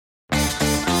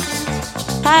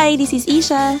Hi, this is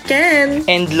Isha. Ken.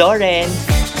 And Lauren.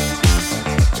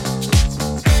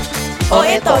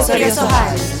 Eto,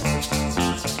 seryosohan.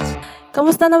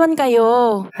 Kamusta naman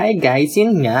kayo? Hi guys,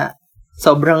 yun nga.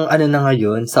 Sobrang na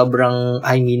ngayon,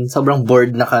 sobrang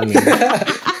bored na kami.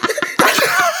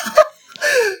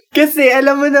 Kasi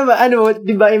alam mo naman,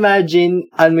 di ba imagine,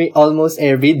 almost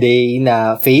every day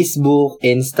na Facebook,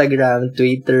 Instagram,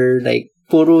 Twitter, like,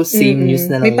 puro same news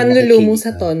na lang. May panlulumo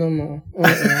sa tono mo.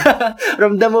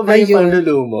 Ramdam mo ba yung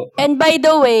panlulumo? And by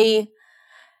the way,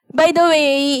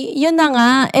 yun na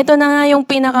nga, ito na nga yung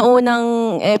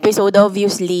pinakaunang episode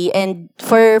obviously, and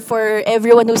for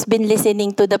everyone who's been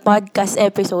listening to the podcast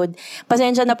episode,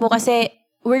 pasensya na po kasi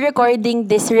we're recording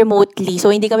this remotely,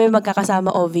 so hindi kami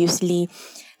magkakasama obviously.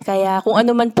 Kaya kung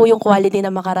ano man po yung quality na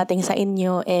makarating sa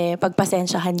inyo,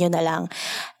 pagpasensyahan nyo na lang.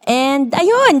 And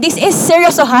ayun, this is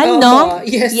seryosohan, no?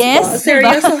 Yes po. Diba?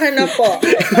 Seryosohan na po.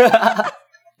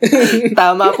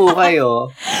 Tama po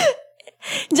kayo.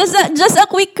 Just a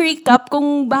quick recap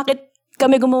kung bakit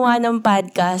kami gumawa ng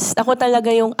podcast. Ako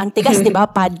talaga yung antigas, di ba?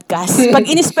 Podcast. Pag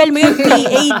in-spell mo yung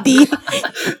PADKAST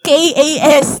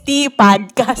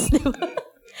podcast, di ba?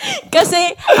 Kasi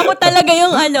ako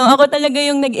talaga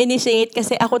yung nag-initiate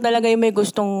kasi ako talaga yung may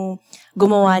gustong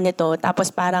gumawa nito.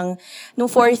 Tapos parang nung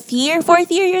fourth year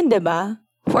yun, di ba?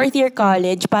 Fourth year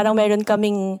college, parang meron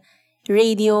kaming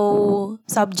radio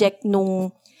subject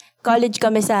nung college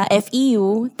kami sa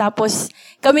FEU. Tapos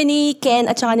kami ni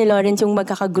Ken at saka ni Lawrence yung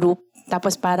magkaka-group.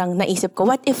 Tapos parang naisip ko,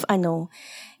 what if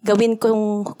gawin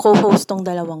kong co-host tong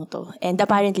dalawang to. And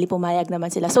apparently, pumayag naman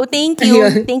sila. So, thank you.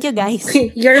 Ayun. Thank you, guys.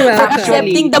 You're welcome. For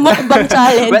accepting the mukbang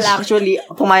challenge. Well, actually,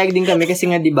 pumayag din kami kasi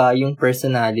nga, di ba, yung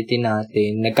personality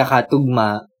natin,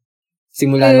 nagkakatugma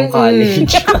simula nung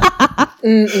college.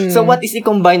 So, what is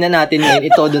i-combine na natin ngayon?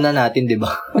 Itodo na natin, di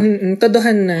ba?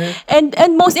 Todohan na.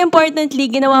 And most importantly,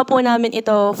 ginawa po namin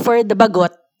ito for the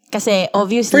bagot. Kasi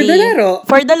obviously... For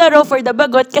the laro. For the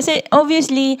bagot. Kasi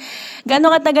obviously,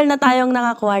 gano'ng katagal na tayong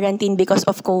naka-quarantine because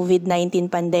of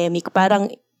COVID-19 pandemic. Parang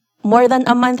more than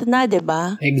a month na, di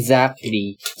ba?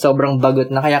 Exactly. Sobrang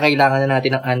bagot na. Kaya kailangan na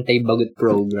natin ng anti-bagot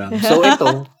program. So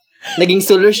ito, naging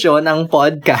solusyon ang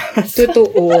podcast.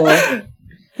 Totoo.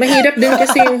 Mahirap din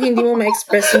kasi yung hindi mo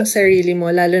ma-express yung sarili mo,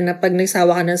 lalo na pag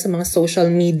nagsawa ka na sa mga social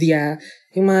media,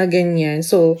 yung mga ganyan.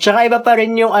 So, tsaka iba pa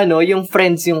rin yung yung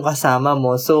friends yung kasama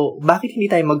mo. So, bakit hindi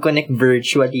tayo mag-connect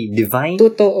virtually? Divine?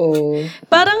 totoo.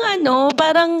 Parang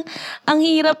ang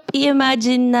hirap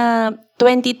i-imagine na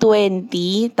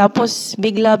 2020, tapos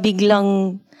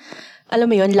biglang, alam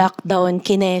mo yun, lockdown,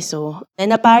 kineso.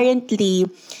 And apparently,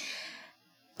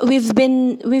 we've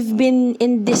been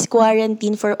in this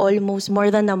quarantine for almost more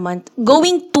than a month.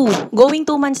 Going 2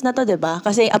 months na to, diba?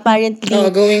 Kasi apparently...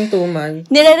 going 2 months.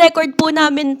 Nire-record po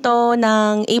namin to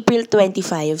ng April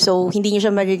 25. So, hindi nyo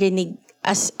siya maririnig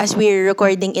as we're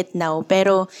recording it now.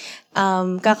 Pero,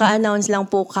 kaka-announce lang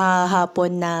po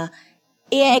kahapon na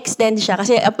i-extend siya.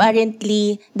 Kasi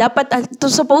apparently,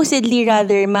 supposedly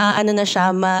rather,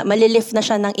 malilift na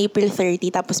siya ng April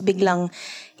 30. Tapos biglang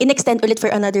in-extend ulit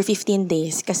for another 15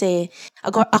 days. Kasi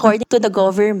according to the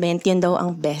government, yun daw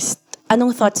ang best.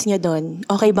 Anong thoughts nyo doon?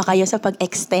 Okay ba kayo sa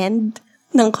pag-extend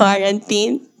ng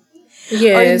quarantine?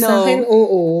 Yes, Or no? sa akin,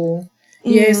 oo.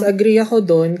 Yes, agree ako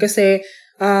doon. Kasi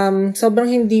sobrang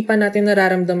hindi pa natin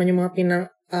nararamdaman yung mga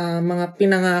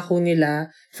pinangako nila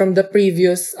from the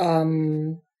previous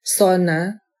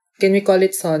SONA. Can we call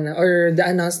it SONA? Or the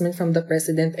announcement from the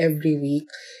president every week.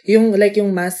 Yung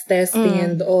mass testing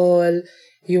and all,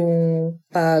 yung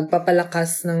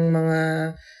pagpapalakas ng mga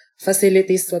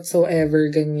facilities whatsoever,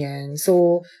 ganyan.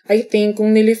 So, I think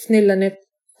kung ililift nila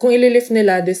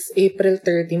this April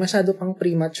 30, masyado pang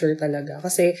premature talaga.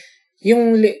 Kasi,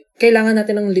 kailangan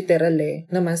natin ng literal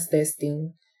na mass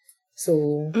testing. So,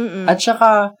 at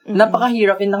saka,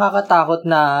 napakahirap and nakakatakot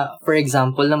na, for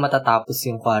example, na matatapos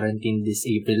yung quarantine this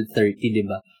April 30, di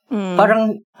ba?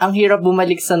 Parang, ang hirap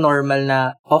bumalik sa normal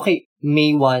na, okay,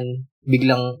 May 1,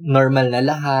 biglang normal na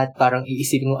lahat, parang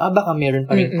iisipin mo, baka meron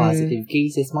pa rin positive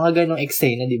cases, mga ganong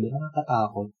eksena, di ba?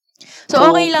 Nakakatakot. So,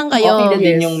 okay lang kayo? Okay na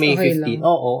din yung May okay 15. lang.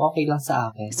 Oo, okay lang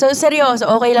sa akin. So, seryoso,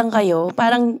 okay lang kayo?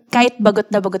 Parang kahit bagot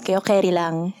na bagot kayo, carry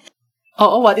lang?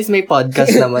 Oo, what is my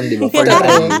podcast naman, di ba? For the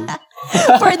review.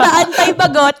 For the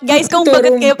anti-bagot, guys, kung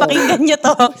bagot kayo, pakinggan nyo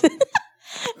to.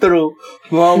 True.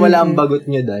 Mawawala ang bagot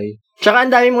nyo, Day. Tsaka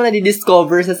ang dami mo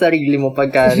na-discover sa sarili mo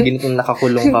pagka ganitong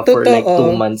nakakulong ka for like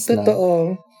 2 months na.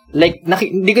 Totoo. Like,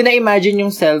 hindi ko na-imagine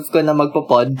yung self ko na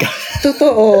magpo-podcast.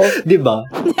 Totoo. Diba?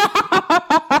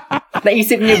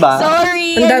 Naisip niyo ba?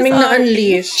 Sorry. Ang daming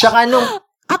na-unleash. Tsaka nung...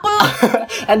 Ako,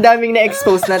 Ang daming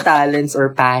na-expose na talents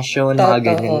or passion, mga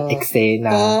ganyang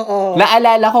eksena. Oo.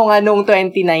 Naalala ko nga nung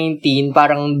 2019,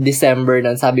 parang December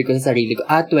nun, sabi ko sa sarili ko,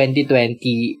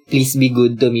 2020, please be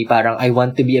good to me. Parang I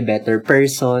want to be a better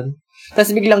person.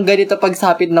 Tapos biglang ganito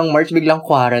pagsapit ng March, biglang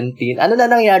quarantine. Ano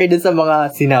na nangyari dun sa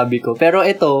mga sinabi ko? Pero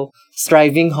ito,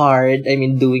 striving hard,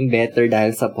 doing better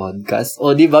dahil sa podcast.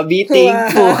 O, di ba? Be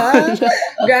thankful.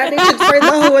 Gratitude for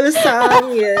the whole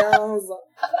song. Yes.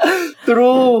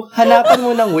 True. Hanapan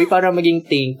mo ng way para maging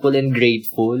thankful and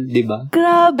grateful, di ba?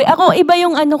 Grabe. Ako, iba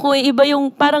yung iba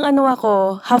yung parang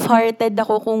ako, half-hearted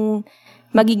ako kung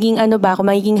magiging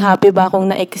magiging happy ba akong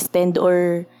na-extend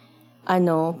or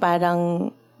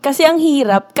parang, kasi ang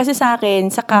hirap, kasi sa akin,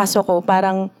 sa kaso ko,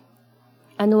 parang,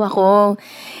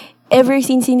 ever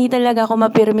since hindi talaga ako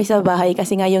mapirmi sa bahay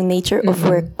kasi nga yung nature of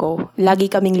work ko. Lagi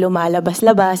kaming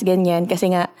lumalabas-labas, ganyan, kasi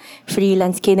nga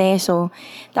freelance kineso.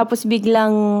 Tapos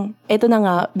biglang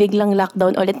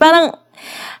lockdown ulit. Parang,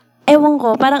 ewan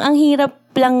ko, parang ang hirap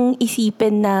lang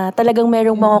isipin na talagang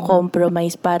merong mga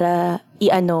compromise para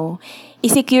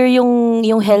i-secure yung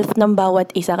health ng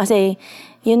bawat isa. Kasi,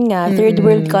 yun nga, third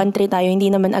world country tayo,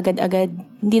 hindi naman agad-agad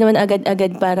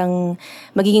parang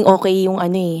magiging okay yung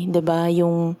 'di ba?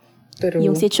 Yung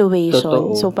situation.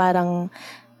 Totoo. So parang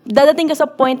dadating ka sa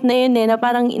point na yun na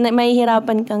parang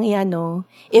mahihirapan kang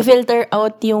i-filter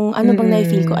out yung bang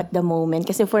na-feel ko at the moment.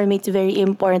 Kasi for me, it's very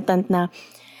important na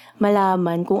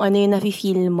malaman kung ano yung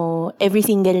nafe-feel mo every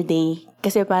single day.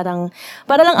 Kasi para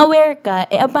lang aware ka,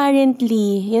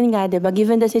 apparently, yun nga, diba,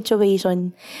 given the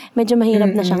situation, medyo mahirap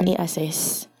na siyang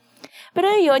i-assess. Pero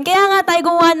yun, kaya nga tayo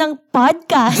gumawa ng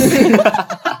podcast.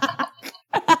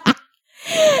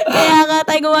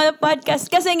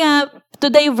 Kasi nga, to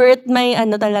divert my,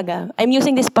 I'm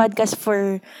using this podcast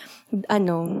for,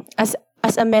 as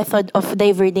a method of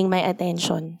diverting my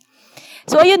attention.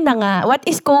 So, ayun na nga. What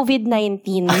is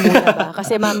COVID-19? Ba?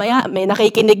 Kasi mamaya, may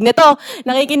nakikinig nito,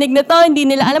 hindi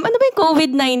nila alam ano ba yung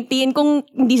COVID-19 kung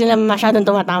hindi sila masyadong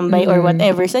tumatambay or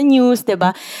whatever sa news,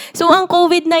 diba? So, ang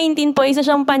COVID-19 po, isa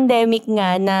siyang pandemic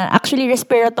nga na actually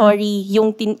respiratory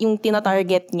yung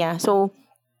tina-target niya. So,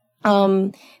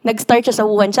 nag-start siya sa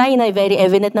Wuhan, China. Very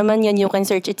evident naman yun. You can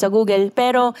search it sa Google.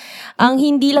 Pero, ang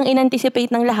hindi lang in-anticipate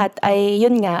ng lahat ay,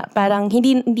 yun nga, parang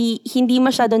hindi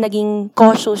masyado naging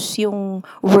cautious yung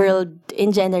world in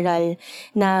general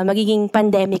na magiging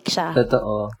pandemic siya.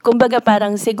 Totoo. Kumbaga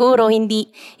parang siguro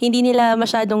hindi nila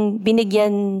masyadong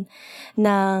binigyan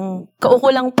ng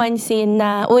kaukulang pansin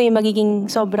na, magiging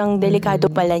sobrang delikado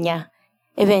pala niya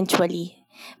eventually.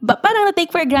 Parang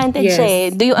na-take for granted siya eh.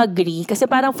 Do you agree? Kasi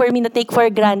parang for me, na-take for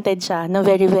granted siya na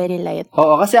very, very light.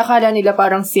 Oo, kasi akala nila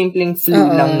parang simpleng flu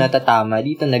lang natatama.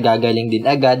 Dito nagagaling din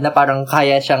agad na parang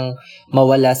kaya siyang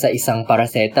mawala sa isang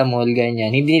paracetamol,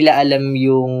 ganyan. Hindi nila alam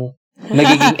yung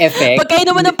magiging effect.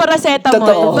 Pagkainom mo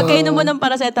ng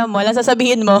paracetamol, ang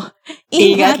sasabihin mo,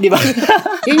 ingat, di ba?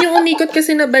 Yun yung umikot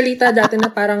kasi na balita dati na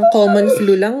parang common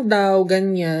flu lang daw,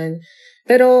 ganyan.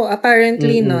 Pero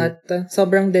apparently not.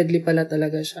 Sobrang deadly pala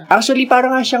talaga siya. Actually,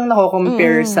 parang nga siyang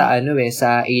nako-compare sa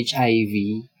sa HIV.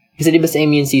 Kasi di ba sa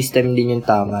immune system din yung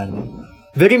tama, no?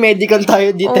 Very medical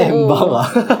tayo dito, Temba.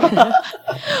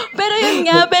 Pero yun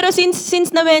nga,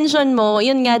 since na-mention mo,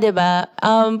 yun nga, diba,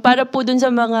 para po dun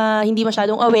sa mga hindi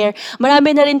masyadong aware,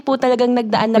 marami na rin po talagang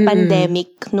nagdaan na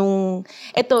pandemic nung,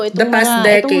 itong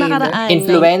nakaraan.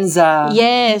 Influenza.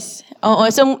 Yes. Oo,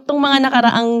 so itong mga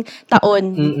nakaraang taon,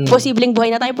 posibleng buhay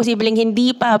na tayo, posibleng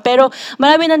hindi pa. Pero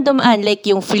marami nang dumaan, like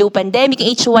yung flu pandemic,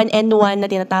 H1N1 na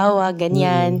tinatawag,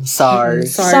 ganyan.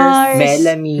 SARS.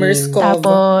 Melamine. MERS-CoV.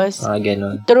 Tapos,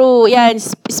 ganun. True, yan.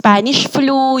 Spanish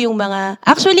flu, yung mga...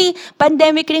 Actually,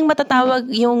 pandemic ring matatawag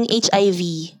yung HIV.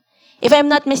 If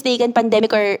I'm not mistaken, pandemic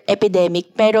or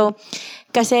epidemic. Pero,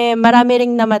 kasi marami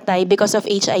ring namatay because of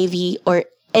HIV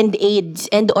and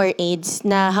AIDS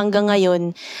na hanggang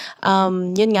ngayon,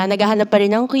 yun nga, naghahanap pa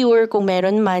rin ng cure kung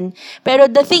meron man.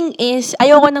 Pero the thing is,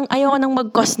 ayoko nang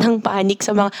mag-cause ng panic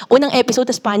sa mga unang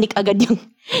episode, tas panic agad yung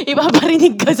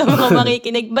ipaparinig ko sa mga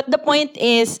makikinig. But the point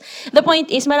is,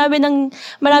 marami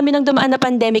nang dumaan na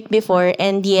pandemic before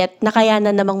and yet,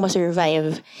 nakayanan namang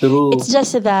ma-survive. True. It's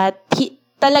just that,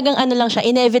 talagang lang siya,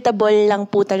 inevitable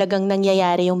lang po talagang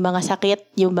nangyayari yung mga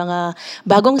sakit, yung mga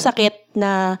bagong sakit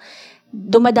na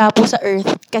dumadapo sa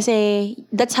earth kasi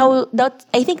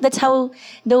I think that's how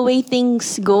the way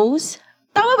things goes.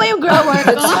 Tama ba yung grammar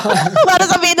ko? Para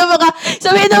sabihin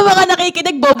ng mga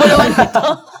nakikinig, boboloan na to.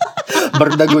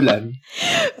 Bardagulan.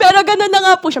 Pero ganun na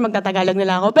nga po siya, magtatagalog na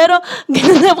lang ako. Pero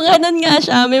ganun nga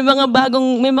siya, may mga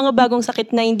bagong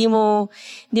sakit na hindi mo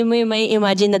may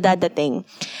imagine na dadating.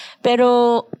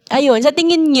 Pero ayun, sa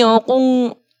tingin nyo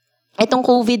kung etong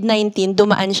COVID-19,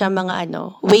 dumaan siya mga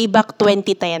way back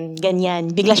 2010,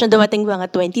 ganyan. Bigla siya dumating mga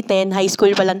 2010, high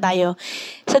school pa lang tayo.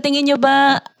 Sa tingin nyo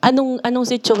ba, anong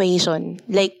situation?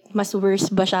 Like, mas worse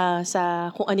ba siya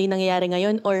sa kung ano yung nangyayari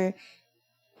ngayon? Or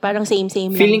parang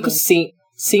same-same lang? Feeling ko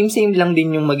same lang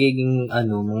din yung magiging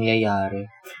mangyayari.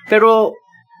 Pero,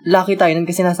 lucky tayo nun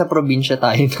kasi nasa probinsya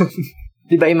tayo nun.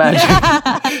 Di ba imagine?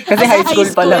 Kasi high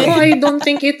school pa lang. Oh, I don't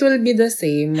think it will be the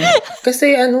same.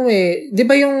 Kasi di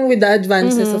ba yung with the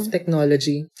advances of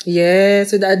technology?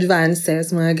 Yes, with the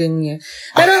advances, mga ganyan.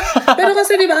 Pero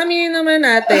kasi di ba, aminin naman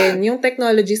natin, yung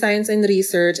technology, science, and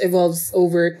research evolves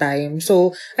over time.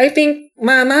 So, I think,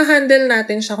 ma-handle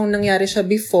natin siya kung nangyari siya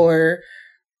before,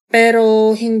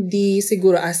 pero hindi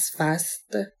siguro as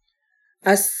fast.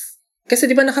 Kasi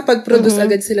di ba nakapag-produce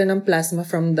agad sila ng plasma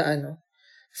from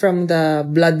the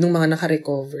blood ng mga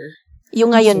naka-recover.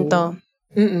 Yung ngayon to.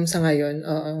 Sa ngayon.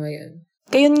 Oo, ngayon.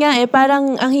 Kayun nga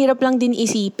parang ang hirap lang din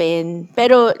isipin.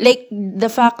 Pero like,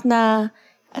 the fact na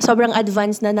sobrang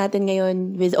advanced na natin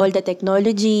ngayon with all the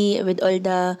technology, with all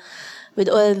the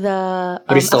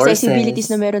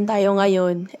accessibilities na meron tayo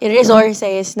ngayon,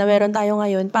 resources na meron tayo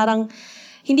ngayon, parang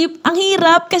ang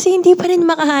hirap kasi hindi pa rin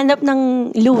makahanap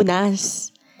ng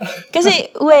lunas.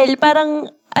 Kasi, parang,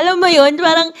 alam mo yun,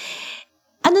 parang,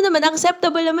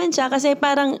 acceptable naman siya kasi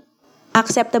parang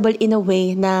acceptable in a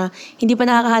way na hindi pa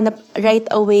nakakahanap right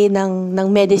away ng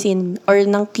medicine or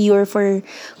ng cure for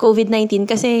COVID-19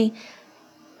 kasi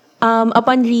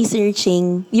upon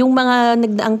researching, yung mga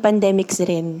nagdaang pandemics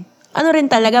rin,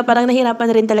 parang nahirapan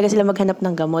rin talaga sila maghanap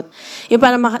ng gamot. Yung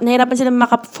parang nahirapan sila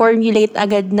maka-formulate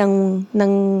agad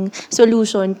ng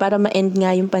solution para ma-end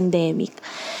nga yung pandemic.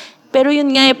 Pero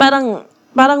yun nga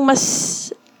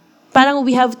parang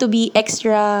we have to be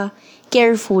extra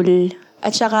careful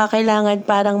at saka kailangan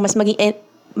parang mas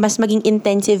maging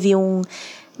intensive yung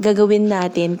gagawin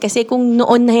natin. Kasi kung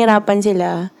noon nahirapan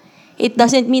sila, it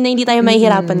doesn't mean na hindi tayo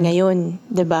mahihirapan ngayon.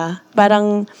 'Di ba?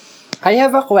 Parang I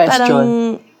have a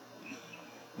question.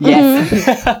 Yes.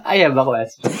 I have a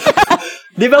question.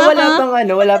 Di ba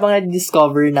wala pang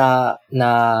na-discover na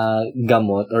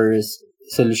gamot or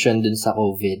solution dun sa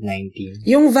COVID-19?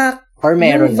 Or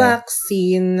meron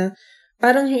vaccine,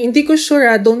 parang hindi ko sure,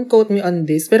 don't quote me on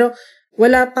this, pero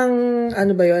wala pang,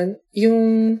 yung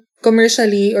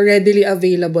commercially or readily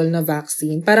available na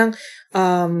vaccine. Parang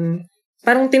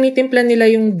tinitimpla nila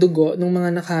yung dugo ng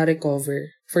mga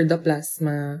naka-recover for the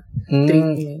plasma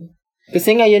treatment.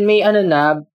 Kasi ngayon may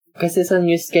kasi sa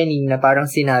news kanina, parang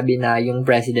sinabi na yung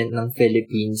president ng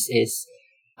Philippines is,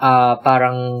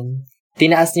 parang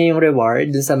tinaas niya yung reward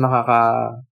dun sa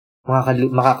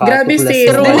grabe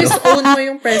sis, please own mo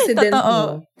yung president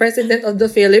mo. President of the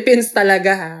Philippines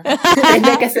talaga ha.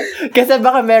 kasi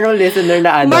baka merong listener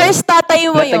na Mars, tatay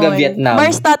mo yun. Taga-Vietnam.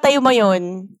 Mars, tatay mo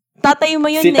yun. Tatay mo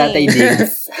yun si Tatay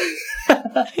Diggs.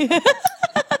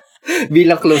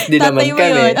 Bilang close din naman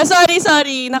kami. Sorry.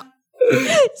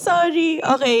 Sorry.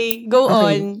 Okay, go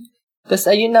on. Tapos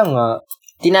ayun na nga,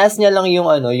 tinaas niya lang yung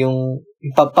yung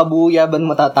pabuya ba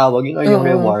matatawag yun or yung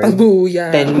reward?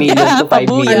 Pabuya. 10 million to 5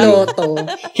 million. Loto.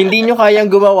 Hindi nyo kayang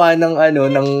gumawa ng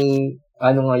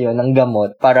ng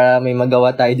gamot para may magawa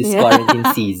tayo this quarantine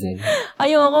season.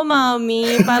 Ayoko,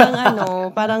 mami. Parang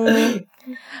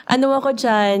ako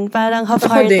dyan, parang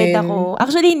half-hearted ako.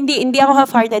 Actually, hindi ako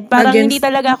half-hearted. Parang hindi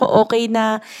talaga ako okay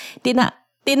na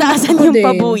tinaasan yung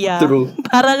pabuya. True.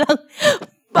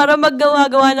 Para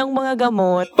maggawa-gawa ng mga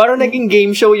gamot. Parang naging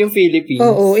game show yung Philippines.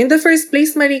 Oo. In the first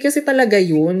place, mali kasi talaga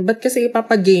yun. Ba't kasi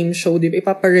ipapa-game show, di ba?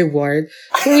 Ipapa-reward.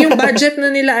 Kung yung budget na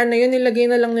nila, yun,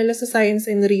 nilagay na lang nila sa science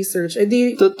and research.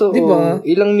 Totoo. Di ba?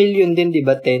 Ilang million din, di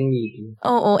ba? 10 million.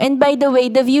 Oo. And by the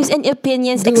way, the views and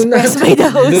opinions expressed by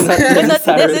the host do not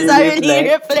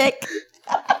necessarily reflect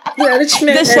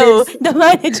the show, the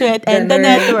management, and the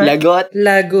network.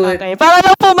 Lagot. Okay. Para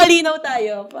lang po malinaw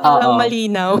tayo. Para lang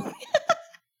malinaw.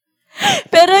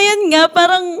 Pero yun nga,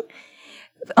 parang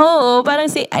parang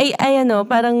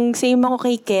same ako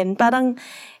kay Ken. Parang,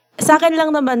 sa akin lang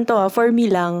naman to, for me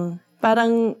lang,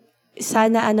 parang,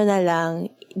 sana na lang,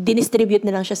 dinistribute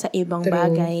na lang siya sa ibang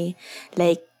bagay.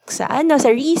 Like, sa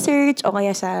research, o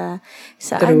kaya sa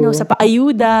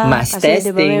paayuda. Mass kasi,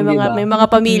 testing, may mga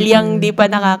pamilyang di pa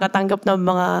nakakatanggap ng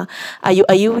mga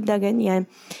ayuda, ganyan.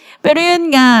 Pero yun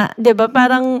nga, di ba,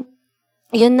 parang,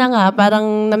 yun na nga,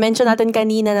 parang na-mention natin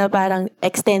kanina na parang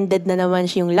extended na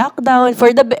naman yung lockdown.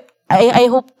 I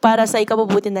hope para sa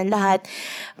ikabubuti ng lahat.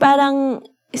 Parang,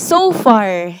 so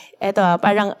far,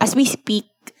 parang as we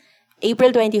speak,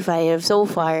 April 25, so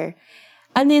far,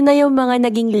 ano na yung mga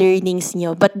naging learnings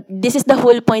nyo? But this is the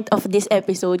whole point of this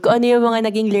episode. Kung ano yung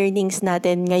mga naging learnings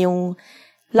natin ngayong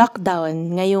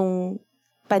lockdown ngayong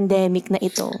pandemic na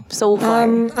ito so far?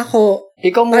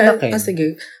 Ikaw muna, Ken.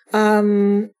 Sige.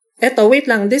 Eto, wait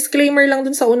lang. Disclaimer lang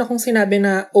dun sa una kong sinabi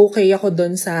na okay ako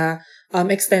dun sa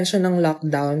extension ng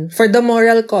lockdown. For the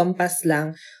moral compass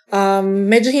lang.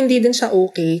 Medyo hindi din siya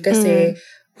okay kasi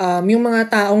yung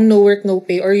mga taong no work, no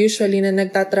pay or usually na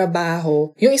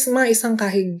nagtatrabaho, yung mga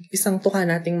isang tuka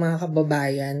nating mga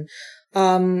kababayan,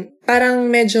 parang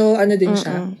medyo din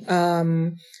siya.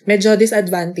 Medyo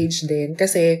disadvantage din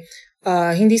kasi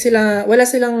wala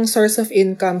silang source of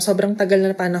income, sobrang tagal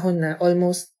na panahon na,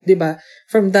 almost, 'di ba?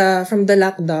 From the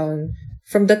lockdown,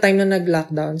 from the time na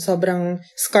nag-lockdown, sobrang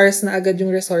scarce na agad yung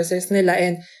resources nila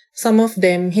and some of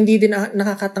them hindi din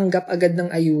nakakatanggap agad ng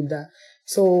ayuda.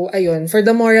 So, ayun, for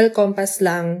the moral compass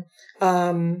lang,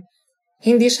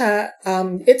 hindi siya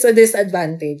it's a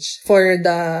disadvantage for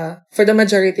the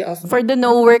majority of for the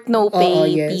no work no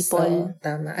pay yes, people.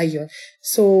 Tama, ayun.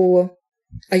 So,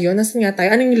 ayun, nasan nga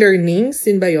tayo? Anong learnings?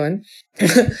 Sin ba yun?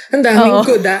 Ang daming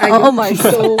kuda. Oo, Mark.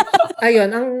 So,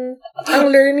 ayun, ang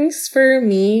learnings for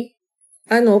me,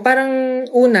 parang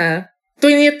una,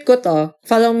 tweet ko to.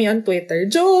 Follow me on Twitter.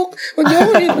 Joke! Huwag niyo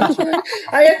ako i-mention.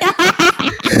 Ayun.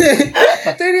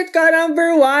 Tweet ko,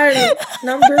 number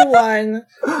one.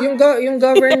 Yung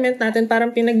government natin,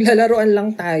 parang pinaglalaroan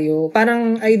lang tayo.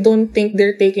 Parang I don't think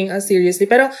they're taking us seriously.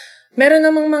 Pero, meron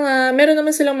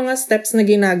naman silang mga steps na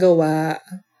ginagawa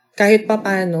kahit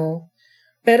papaano.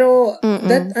 Pero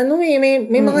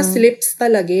may mga slips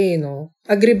talaga no.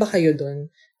 Agree ba kayo doon?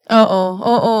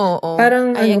 Oo.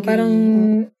 Parang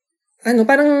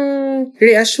parang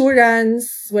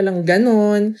reassurance, walang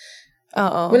ganon.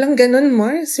 Oo. Walang ganon,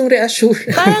 Mars, yung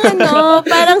reassurance.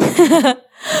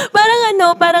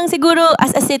 Parang siguro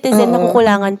as a citizen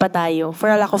nakukulangan pa tayo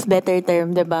for a lack of better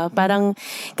term, 'di ba? Parang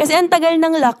kasi ang tagal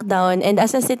ng lockdown and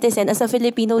as a citizen, as a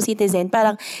Filipino citizen,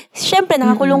 parang syempre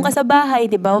nakakulong ka sa bahay,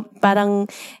 'di ba? Parang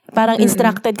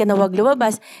instructed ka na wag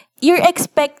lumabas. You're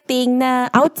expecting na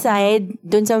outside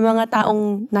dun sa mga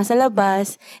taong nasa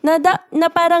labas na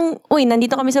parang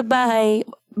nandito kami sa bahay.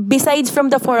 Besides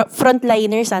from the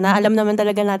frontliners, alam naman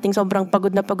talaga nating sobrang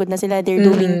pagod na sila. They're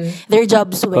doing their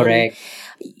jobs well. Correct.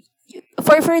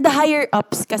 For the higher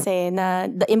ups kasi na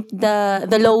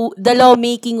the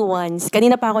lawmaking ones.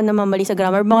 Kanina pa ako namamali sa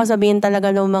grammar. Baka sabihin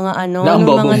talaga ng mga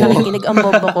mga nakikinig ang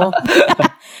bobo ko.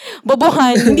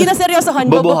 Bobohan. Hindi na seryosohan.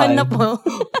 Bobohan na po.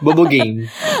 Bobo game.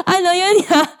 Yun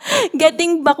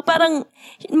getting back. Parang,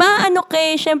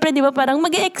 syempre, di ba, parang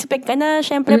mag-expect ka na,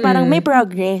 syempre, parang may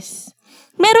progress.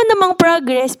 Meron namang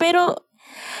progress, pero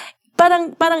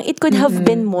parang it could have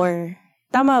been more.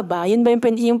 Tama ba? Yun ba yung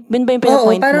point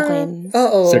mo, Ken?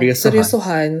 Oo,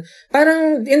 seryosohan.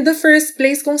 Parang in the first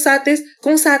place, kung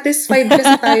satisfied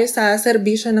kasi tayo sa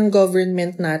serbisyo ng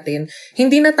government natin,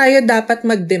 hindi na tayo dapat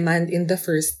mag-demand in the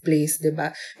first place, 'di ba?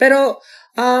 Pero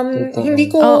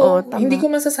hindi ko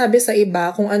masasabi sa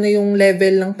iba kung ano yung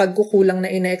level ng pagkukulang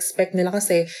na ina-expect nila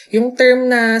kasi yung term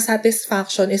na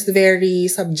satisfaction is very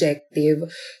subjective.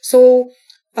 So,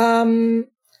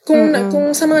 kung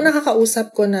sa mga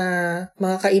nakakausap ko na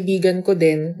mga kaibigan ko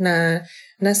din na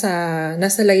nasa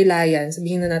laylayan,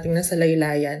 sabihin na natin nasa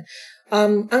laylayan,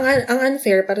 ang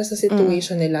unfair para sa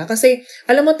situation nila. Kasi,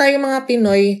 alam mo tayong mga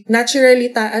Pinoy,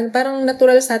 naturally, parang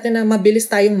natural sa atin na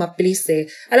mabilis tayong ma-please eh.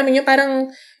 Alam mo yun,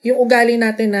 parang yung ugali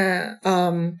natin na,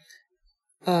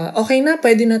 okay na,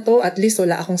 pwede na to, at least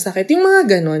wala akong sakit. Yung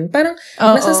mga ganon, parang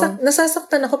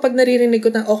nasasaktan ako pag naririnig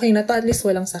ko na okay na to, at least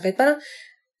walang sakit. Parang,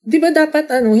 di ba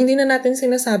dapat, hindi na natin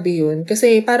sinasabi yun?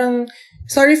 Kasi parang,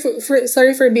 sorry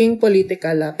for being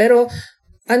political pero,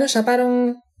 siya,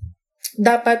 parang,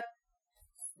 dapat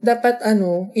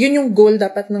yun yung goal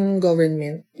dapat ng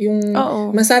government. Yung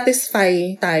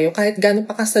masatisfy tayo kahit gaano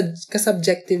pa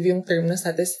ka-subjective yung term na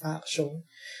satisfaction.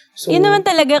 So, yun naman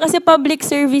talaga kasi public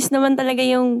service naman talaga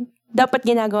yung dapat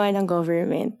ginagawa ng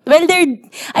government. Well,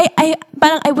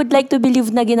 I would like to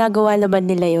believe na ginagawa naman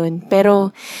nila yun.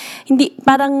 Pero, hindi,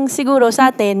 parang siguro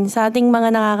sa ating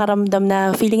mga nakakaramdam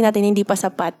na feeling natin hindi pa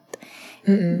sapat.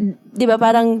 Di ba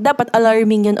parang dapat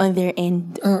alarming yun on their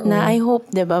end. Na I hope,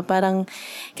 di ba, parang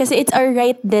kasi it's our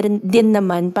right din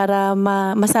naman para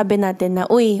masabi natin na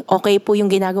okay po yung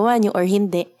ginagawa nyo or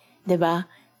hindi, di ba?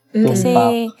 Kasi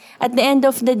at the end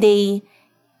of the day,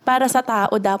 para sa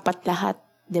tao dapat lahat,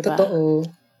 di ba? Totoo.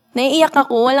 Naiiyak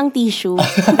ako, walang tissue.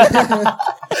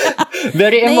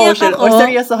 Very emotional. O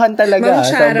seryosohan talaga.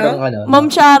 Ma'am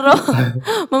Charo.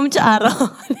 Ma'am Charo.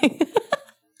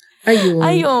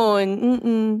 Ayun.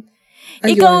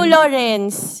 Ikaw,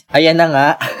 Lawrence. Ayan na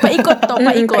nga. Paikot to.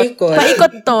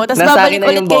 Tapos babalik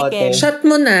ulit kay Ken. Shot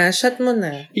mo na.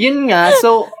 Yun nga.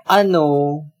 So,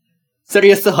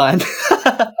 seryosohan.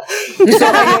 So,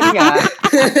 ayun nga.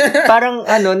 Parang,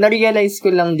 na-realize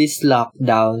ko lang this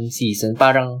lockdown season.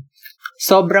 Parang,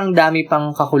 sobrang dami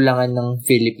pang kakulangan ng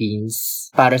Philippines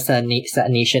para sa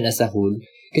nation as a whole.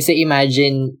 Kasi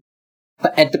imagine,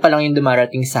 eto pa lang yung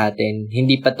dumarating sa atin.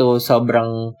 Hindi pa to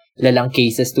sobrang lalang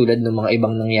cases tulad ng mga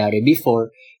ibang nangyari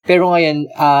before. Pero ngayon,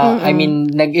 I mean,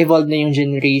 nag-evolve na yung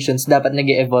generations. Dapat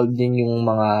nag-evolve din yung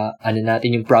mga,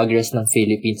 natin, yung progress ng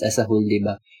Philippines as a whole,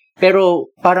 diba? Pero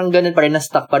parang ganun pa rin,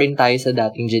 na-stuck pa rin tayo sa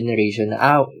dating generation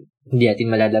na, hindi natin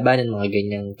malalabanan mga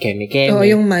ganyang keme-keme. Oo,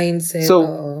 yung mindset. So,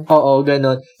 oo,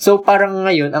 ganun. So, parang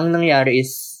ngayon, ang nangyari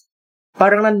is,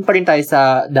 parang nandun pa rin tayo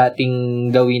sa dating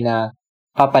gawin na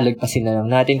papalagpasin na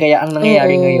lang natin. Kaya ang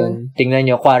nangyayari ngayon, tingnan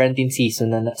nyo, quarantine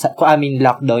season na,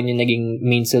 lockdown yung naging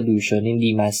main solution,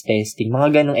 hindi mass testing, mga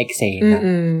ganong eksena.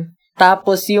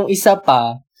 Tapos, yung isa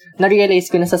pa, na-realize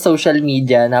ko na sa social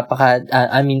media,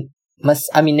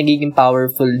 nagiging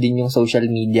powerful din yung social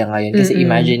media ngayon. Kasi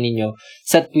imagine niyo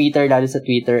sa Twitter, lalo sa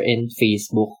Twitter and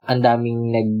Facebook, ang daming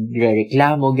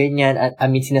nagrereklamo, ganyan.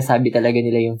 Sinasabi talaga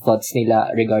nila yung thoughts nila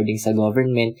regarding sa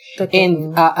government. Totoo.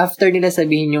 And after nila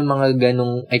sabihin yung mga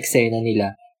ganong eksena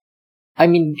nila,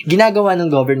 ginagawa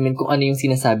ng government kung ano yung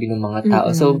sinasabi ng mga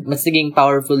tao. So, mas naging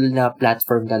powerful na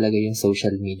platform talaga yung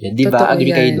social media. Di ba?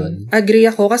 Agree kayo dun? Agree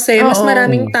ako kasi mas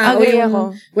maraming tao yung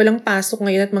walang pasok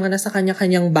ngayon at mga nasa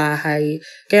kanya-kanyang bahay.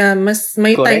 Kaya mas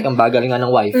may time. Correct, ang bagal nga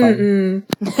ng wifi.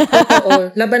 Totoo.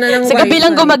 Laban na ng wifi. Sa gabi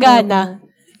lang gumagana.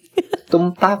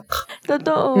 Tumpak.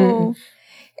 Totoo.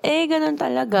 Ganun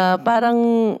talaga. Parang,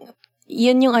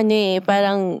 yun yung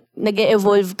parang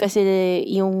nag-evolve kasi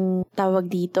yung tawag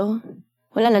dito.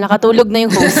 Wala na, nakatulog na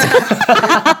yung host.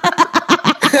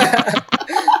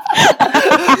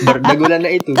 Dagulan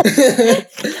na ito.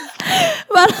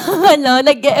 Parang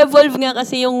nag-evolve nga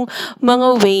kasi yung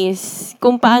mga ways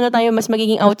kung paano tayo mas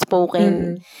magiging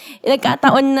outspoken.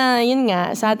 Nagkataon na, yun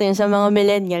nga, sa atin, sa mga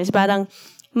millennials, parang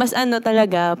mas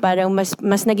talaga, parang mas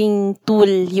naging tool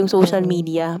yung social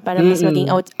media para mas maging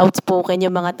outspoken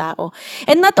yung mga tao.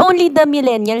 And not only the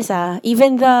millennials,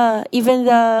 even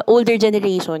the older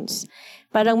generations.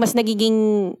 Parang mas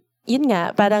nagiging, yun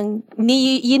nga, parang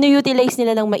utilize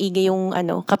nila ng maigi yung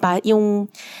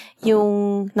yung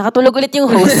nakatulog ulit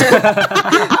yung host.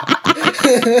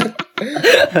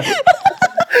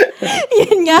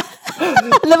 Yun nga.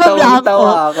 Nababla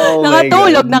ako.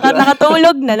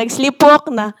 Nakatulog na.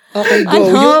 Nag-sleepwalk na. Okay,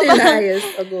 go.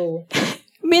 Utilize. Go.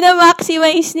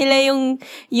 Minamaximize nila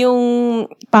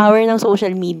yung power ng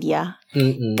social media.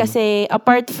 Kasi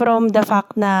apart from the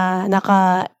fact na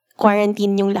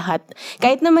quarantine yung lahat.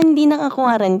 Kahit naman hindi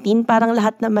naka-quarantine, parang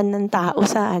lahat naman ng tao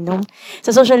sa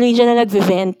social media na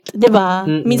nag-vent, 'di ba?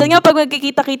 Minsan nga pag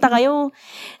magkikita-kita kayo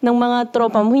ng mga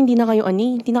tropa mo, hindi na kayo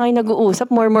nag-uusap,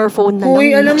 more phone na lang.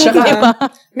 Uy, alam mo diba?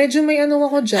 Medyo may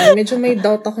ako diyan, medyo may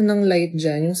doubt ako ng light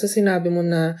diyan, yung sa sinabi mo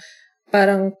na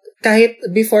parang kahit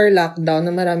before lockdown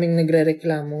na maraming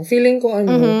nagrereklamo. Feeling ko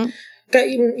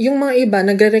yung mga iba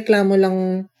nagrereklamo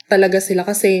lang talaga sila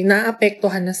kasi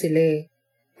naapektuhan na sila.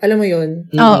 Alam mo yun?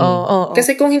 Oo.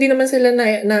 Kasi kung hindi naman sila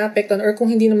na-apektuhan or kung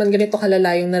hindi naman ganito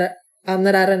kalala yung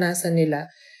nararanasan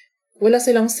nila, wala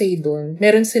silang say doon.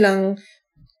 Meron silang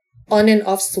on and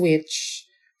off switch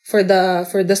for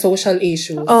the social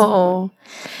issues. Oo.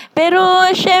 Pero,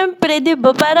 syempre, di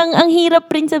ba, parang ang hirap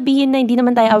rin sabihin na hindi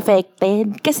naman tayo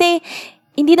affected. Kasi,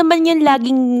 hindi naman yun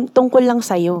laging tungkol lang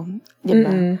sa'yo. Di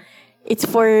ba? It's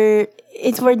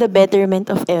for the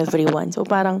betterment of everyone. So,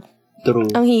 parang, true.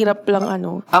 Ang hirap lang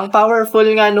Ang powerful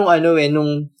nga nung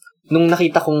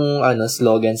nakita kong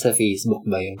slogan sa Facebook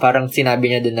ba yun. Parang sinabi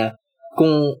niya doon na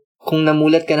kung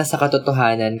namulat ka na sa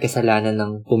katotohanan, kasalanan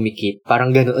ng pumikit.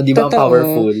 Parang gano'n. Di ba ang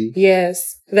powerful?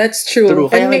 Yes. That's true. True.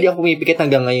 Kaya hindi ako pumipikit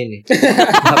hanggang ngayon eh.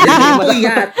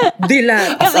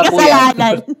 Dilat. Kasi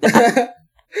kasalanan.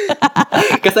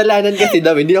 Kasalanan kasi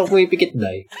daw. Hindi ako pumipikit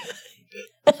dahil.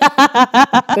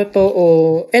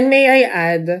 Totoo. And may I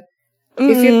add,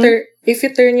 if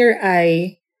you turn your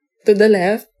eye to the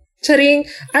left, charing,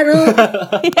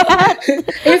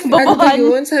 if Bobohan.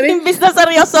 Yun, sabi, imbis na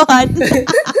seryosohan.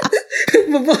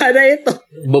 Bobohan na ito.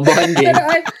 Bobohan din. Pero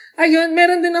ayun,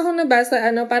 meron din ako nabasa,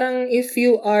 parang if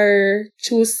you are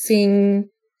choosing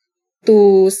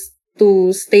to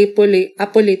stay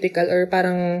apolitical or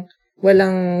parang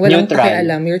walang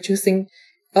pakialam, you're choosing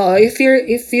if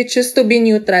you choose to be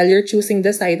neutral, you're choosing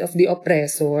the side of the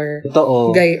oppressor.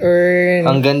 Totoo. Gayon.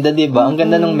 Ang ganda, 'di ba? Ang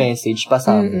ganda ng message pa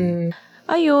sa amin.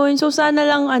 ayun, so sana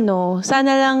lang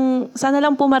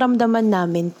po maramdaman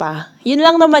namin pa. Yun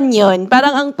lang naman yun.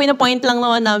 Parang ang pinapoint lang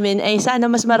naman namin ay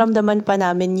sana mas maramdaman pa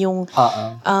namin yung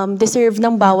deserve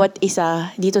ng bawat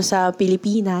isa dito sa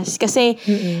Pilipinas. Kasi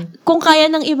kung kaya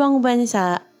ng ibang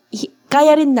bansa,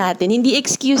 kaya rin natin. Hindi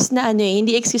excuse na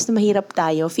mahirap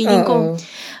tayo. Feeling ko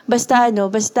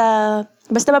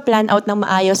basta ma-plan out ng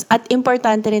maayos at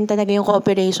importante rin talaga yung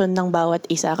cooperation ng bawat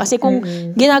isa. Kasi kung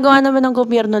ginagawa naman ng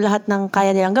gobyerno lahat ng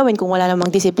kaya nilang gawin, kung wala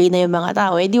namang disiplina yung mga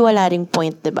tao, di wala ring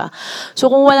point, diba? So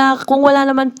kung wala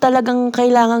naman talagang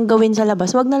kailangan gawin sa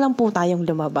labas, wag na lang po tayong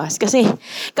lumabas. Kasi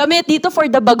kami dito for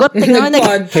the bagot, tingnan mo,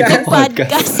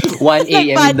 nag-podcast. 1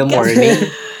 a.m. in the morning.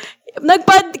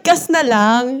 Nag-podcast na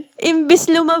lang,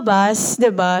 imbis lumabas, 'di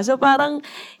ba? So parang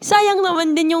sayang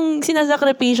naman din yung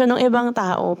sinasakripisyo ng ibang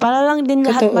tao para lang din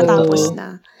lahat matapos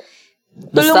na.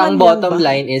 Basta ang bottom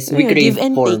line is we crave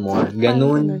for more.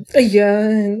 Ganun.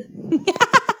 Ayan.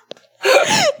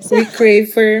 We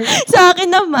crave for... Sa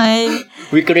akin naman,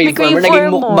 we crave for more.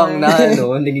 Naging mukbang na,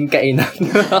 naging kainan.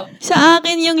 Sa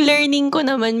akin, yung learning ko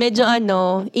naman, medyo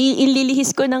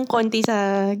ililihis ko ng konti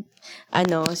sa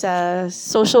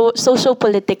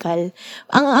socio-political.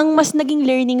 Ang mas naging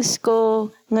learnings ko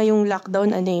ngayong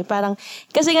lockdown, parang,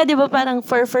 kasi nga, di ba, parang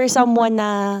for someone na,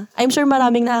 I'm sure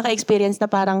maraming nakaka-experience na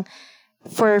parang,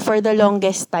 for the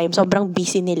longest time, sobrang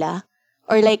busy nila.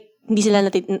 Or like,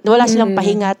 wala silang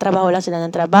pahinga, trabaho lang sila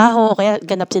ng trabaho, o kaya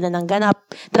ganap sila ng ganap.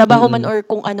 Trabaho man or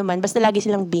kung ano man, basta lagi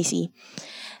silang busy.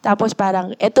 Tapos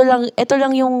parang, ito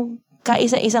lang yung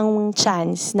kaisa-isang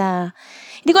chance na,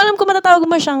 hindi ko alam kung matatawag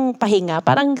mo siyang pahinga.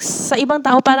 Parang sa ibang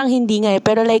tao, parang hindi nga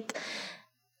pero like,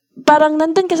 parang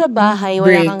nandun ka sa bahay,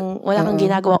 wala kang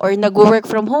ginagawa, or nag-work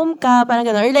from home ka, parang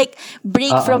gano'n, or like,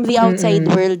 break from the outside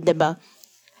world, diba?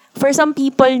 For some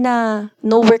people na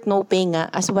no work, no pay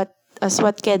nga, as what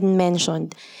Ken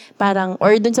mentioned, parang,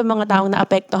 or dun sa mga taong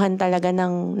naapektuhan talaga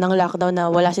ng lockdown na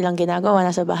wala silang ginagawa,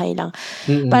 nasa bahay lang.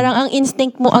 Parang ang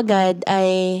instinct mo agad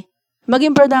ay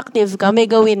maging productive ka, may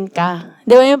gawin ka.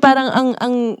 Di ba yung parang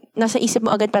ang nasa isip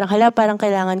mo agad parang parang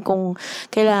kailangan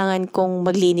kong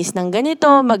maglinis ng ganito,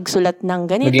 magsulat ng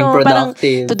ganito, parang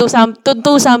to do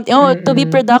something, to be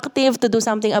productive, to do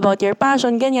something about your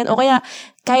passion, ganyan. O kaya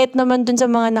kahit naman dun sa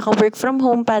mga naka-work from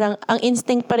home, parang ang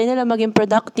instinct pa rin nila maging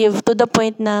productive to the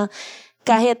point na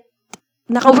kahit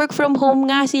naka-work from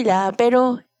home nga sila,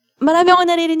 pero marami akong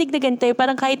naririnig na ganito,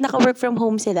 parang kahit naka-work from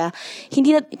home sila,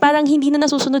 hindi na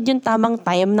nasusunod yung tamang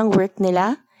time ng work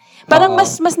nila. Parang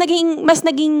mas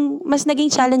naging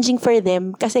challenging for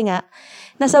them kasi nga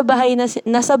nasa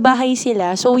bahay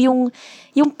sila. So yung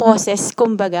process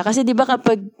kumbaga, kasi 'di ba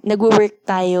kapag nagwo-work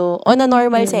tayo on a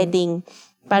normal setting,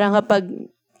 parang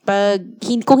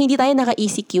kung hindi tayo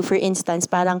naka-ECQ, for instance,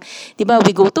 parang, di ba,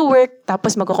 we go to work,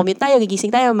 tapos magko-commute tayo,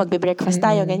 gigising tayo, magbe-breakfast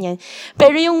tayo, ganyan.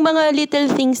 Pero yung mga little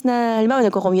things na, halimbawa,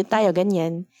 nagko-commute tayo,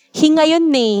 ganyan, hinga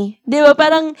yun di ba,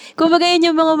 parang, kumbaga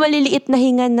yun yung mga maliliit na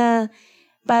hinga na,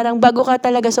 parang bago ka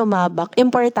talaga sumabak,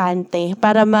 importante,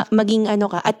 para maging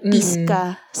at peace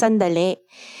ka, sandali.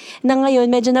 Na ngayon,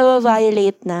 medyo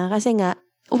na-violate na, kasi nga,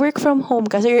 work from home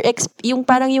kasi yung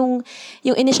parang yung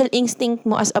initial instinct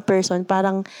mo as a person,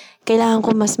 parang kailangan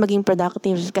ko mas maging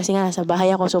productive kasi nga sa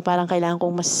bahay ako, so parang kailangan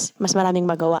kong mas maraming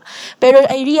magawa. Pero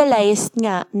I realized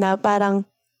nga na parang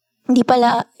hindi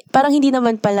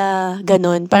naman pala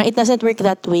ganun. Parang it doesn't work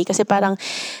that way kasi parang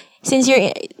since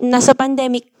nasa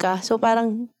pandemic ka, so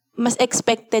parang mas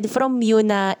expected from you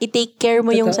na i-take care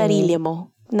mo yung sarili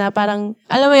mo. Na parang,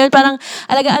 alam mo yun, parang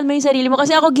alagaan mo yung sarili mo.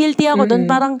 Kasi ako guilty ako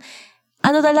doon, parang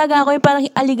talaga ako, yung parang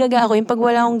aligaga ako, yung pag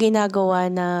wala akong ginagawa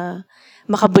na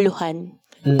makabuluhan.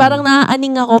 Parang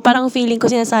naaaning ako, parang feeling ko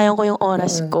sinasayang ko yung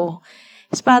oras ko.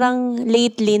 Tapos parang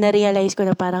lately, na-realize ko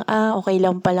na parang, okay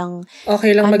lang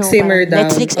mag-simmer down.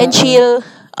 Netflix and chill.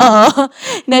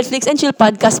 Netflix and chill,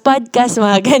 podcast,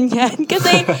 mga ganyan.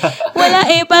 Kasi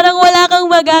parang wala kang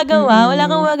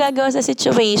magagawa sa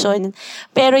situation.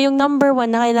 Pero yung number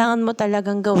 1 na kailangan mo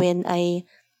talagang gawin ay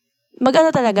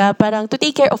talaga, parang to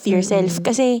take care of yourself.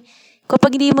 Kasi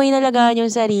kapag hindi mo inalagaan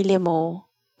yung sarili mo,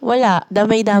 wala,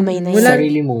 damay-damay na yun.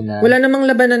 Sarili muna. Wala namang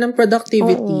labanan ng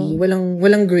productivity.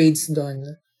 Walang grades doon.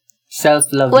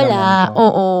 Self-love naman.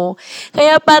 Oo.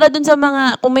 Kaya para dun sa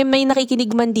mga, kung may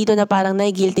nakikinig man dito na parang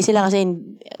na-guilty sila kasi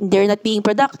they're not being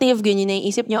productive, ganyan na yung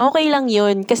isip nyo, okay lang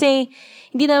yun. Kasi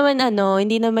hindi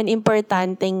naman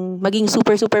importanteng maging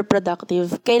super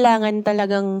productive. Kailangan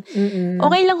talagang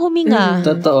okay lang huminga.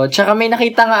 Totoo. Tsaka may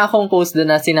nakita nga akong post doon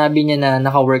na sinabi niya na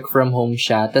naka-work from home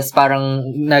siya. Tapos parang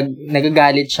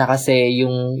nagagalit siya kasi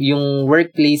yung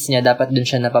workplace niya dapat doon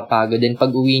siya napapagod. Then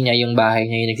pag uwi niya, yung bahay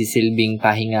niya yung nagsisilbing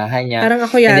pahingahan niya. Parang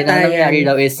ako yata. And then ang nangyari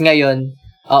daw is ngayon,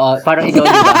 Oo, parang ikaw,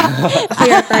 diba?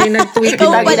 Kaya tayo nag-tweet. Ikaw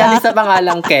Lagi pala. natin sa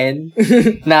pangalang Ken,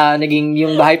 na naging,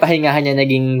 yung bahay pahingahan niya,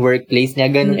 naging workplace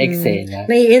niya, ganun eksena.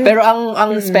 Pero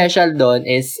ang special doon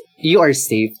is, you are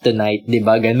safe tonight,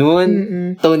 diba? Ganun.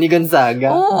 Tony Gonzaga.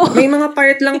 Oo. May mga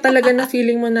part lang talaga na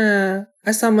feeling mo na,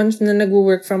 as someone na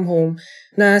nag-work from home,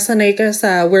 na sanay ka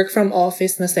sa work from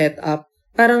office na setup,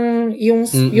 parang yung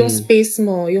space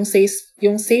mo, yung safe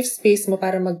space mo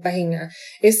para magpahinga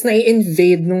is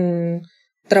nai-invade nung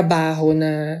trabaho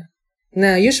na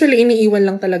usually iniiwan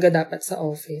lang talaga dapat sa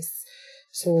office.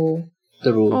 So,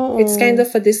 true. It's kind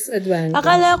of a disadvantage.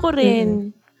 Akala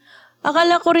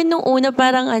ko rin nung una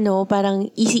parang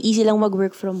easy lang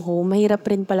mag-work from home. Mahirap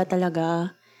rin pala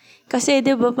talaga. Kasi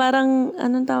 'di ba parang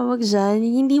anong tawag diyan,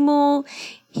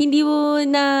 hindi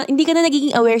ka na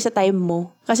nagiging aware sa time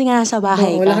mo kasi nga nasa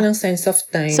bahay ka. Wala ka ng sense of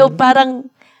time. So parang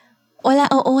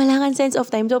wala kang sense of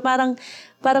time. So parang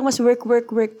mas work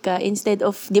ka instead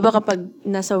of 'di ba kapag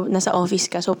nasa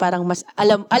office ka. So parang mas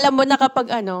alam mo na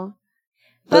kapag parang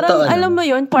Totoo alam mo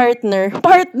 'yon, partner.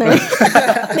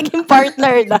 Naging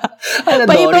partner na.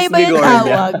 Doris Paiba yung Bigorna.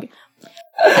 tawag.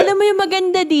 Alam mo yung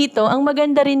maganda dito, ang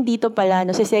maganda rin dito pala,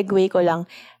 si segue ko lang,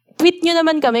 tweet nyo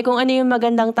naman kami kung ano yung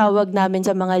magandang tawag namin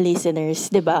sa mga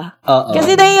listeners, di ba? Oo.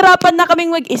 Kasi nahihirapan na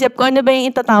kaming mag-isip kung ano ba yung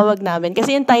itatawag namin.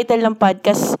 Kasi yung title ng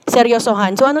podcast,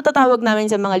 Seryosohan. So ano tatawag namin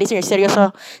sa mga listeners?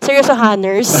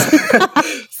 Seryosohaners?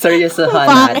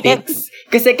 Seryosohanatics.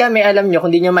 Kasi kami, alam nyo,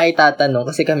 kung di nyo maitatanong,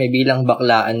 kasi kami bilang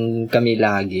baklaan kami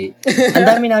lagi. Ang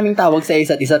dami naming tawag sa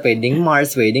isa't isa. Pwedeng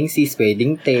Mars, pwedeng Sis,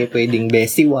 pwedeng Te, pwedeng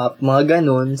Besiwap, mga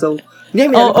ganun. So, hindi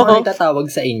kami alam kung ano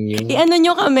itatawag sa inyo. I-ano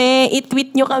nyo kami,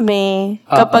 i-tweet nyo kami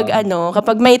kapag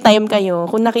kapag may time kayo,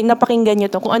 kung napakinggan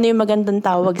nyo to, kung ano yung magandang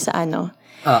tawag sa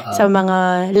sa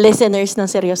mga listeners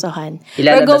ng Seryosohan.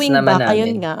 Ilalabas We're going naman back, namin.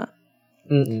 ayun nga.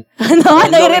 Mm-mm.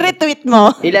 I-retweet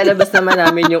mo? Ilalabas naman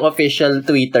namin yung official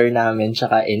Twitter namin,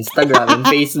 tsaka Instagram and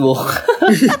Facebook.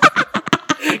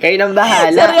 Kayo nang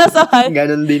bahala. Seryosohan?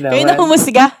 Ganun din naman. Kayo na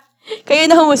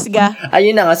humusga.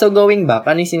 Ayun na nga. So, going back,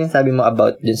 ano yung sinasabi mo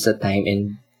about dun sa time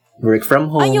and work from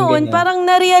home? Ayun, ganyan? parang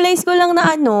na-realize ko lang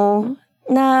na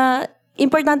na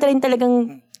importante rin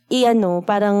talagang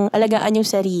parang alagaan yung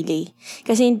sarili.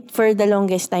 Kasi for the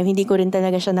longest time, hindi ko rin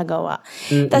talaga siya nagawa.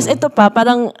 Tapos ito pa,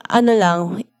 parang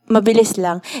mabilis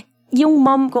lang. Yung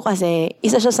mom ko kasi,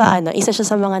 isa siya sa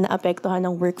mga naapektuhan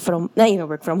ng work from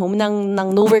home, ng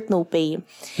no work, no pay.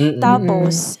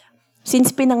 Tapos,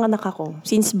 since pinanganak ako,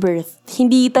 since birth,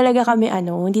 hindi talaga kami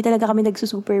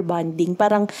nagsusuper bonding.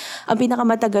 Parang, ang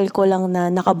pinakamatagal ko lang na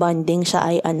nakabonding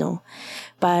siya ay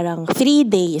parang 3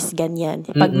 days, ganyan.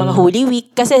 Pag mga Holy Week,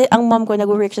 kasi ang mom ko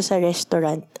nag-work siya sa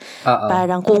restaurant.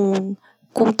 Parang kung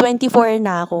 24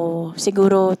 na ako,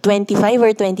 siguro 25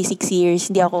 or 26 years,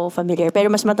 hindi ako familiar.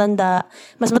 Pero mas matanda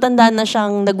na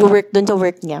siyang nag-work doon sa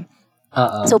work niya.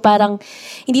 So parang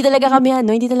hindi talaga kami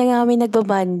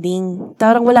nagbabanding.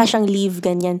 Parang wala siyang leave,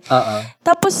 ganyan.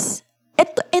 Tapos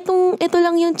ito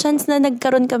lang yung chance na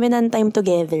nagkaroon kami ng time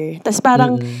together. Tapos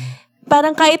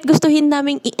parang kahit gustuhin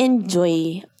naming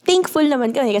i-enjoy, thankful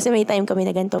naman kami kasi may time kami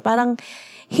na ganito. Parang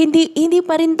hindi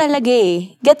pa rin talaga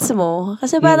eh. Gets mo?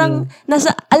 Kasi parang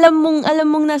alam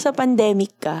mong nasa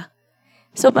pandemic ka.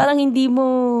 So parang hindi mo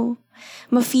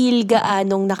ma-feel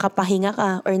gaanong nakapahinga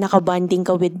ka or nakabonding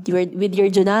ka with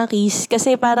your junakis.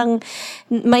 Kasi parang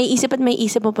may isip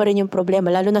mo pa rin yung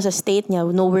problema. Lalo na sa state niya,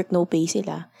 no work, no pay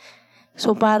sila.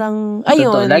 So parang,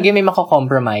 ayun. Totoo, lagi may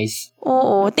mako-compromise.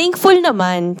 Oo, thankful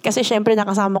naman. Kasi syempre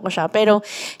nakasama ko siya. Pero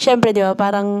syempre, di ba,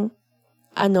 parang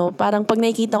pag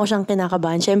nakikita ko siyang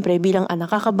kinakabahan, syempre, bilang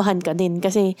anak, kakabahan ka din.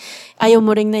 Kasi ayaw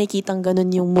mo rin nakikitang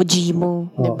ganun yung muji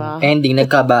mo. Di ba? Ending,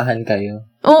 nagkabahan kayo.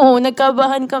 Oo,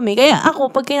 nagkabahan kami. Kaya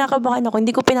ako, pag kinakabahan ako,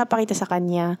 hindi ko pinapakita sa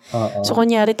kanya. So,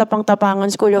 kunyari,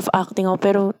 tapang-tapangan, School of Acting ako.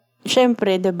 Pero,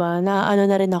 syempre, diba, na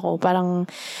na rin ako, parang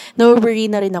no-worry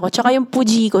na rin ako. Tsaka yung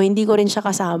puji ko, hindi ko rin siya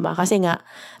kasama. Kasi nga,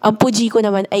 ang puji ko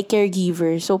naman ay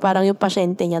caregiver. So, parang yung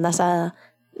pasyente niya nasa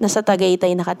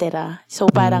Tagaytay nakatira. So,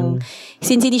 parang,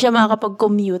 since hindi siya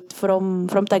makakapag-commute from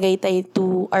Tagaytay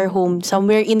to our home,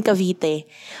 somewhere in Cavite,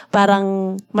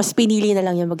 parang, mas pinili na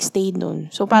lang niya mag-stay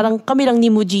nun. So, parang, kami lang ni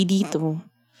Muji dito.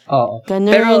 Oo. Ganun.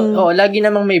 Pero, lagi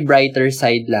namang may brighter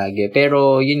side lagi.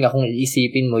 Pero, yun nga, kung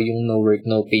iisipin mo yung no work,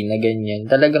 no pay na ganyan,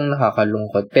 talagang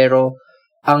nakakalungkot. Pero,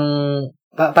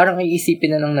 parang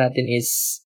iisipin na lang natin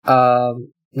is,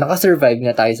 nakasurvive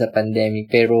na tayo sa pandemic.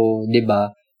 Pero, di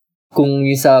ba, Kung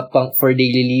yung sa for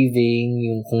daily living,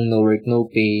 yung kung no work, no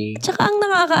pay. Tsaka ang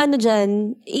nakakaano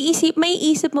dyan, may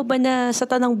isip mo ba na sa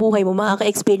tanang buhay mo,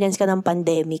 makaka-experience ka ng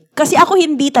pandemic? Kasi ako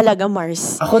hindi talaga,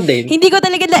 Mars. Ako din. Hindi ko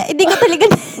talaga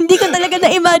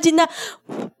na-imagine na,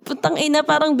 putang ina,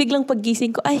 parang biglang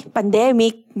paggising ko, ay,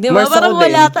 pandemic. Di ba? Mars, Parang ako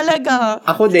wala din. talaga.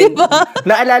 Ako din. Diba?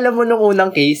 Naalala mo nung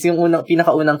unang case, yung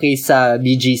pinakaunang case sa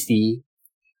BGC?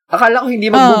 Akala ko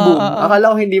hindi magbo-boom.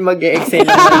 Akala ko hindi mag-e-excel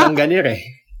ng ganir eh.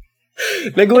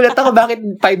 Nagulat ako bakit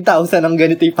 5,000 ang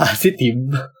ganito yung positive.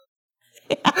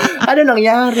 Ano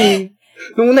nangyari?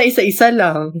 Nung una isa-isa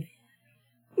lang.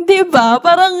 Diba?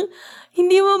 Parang,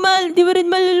 di mo rin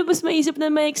malulubos maisip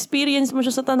na may experience mo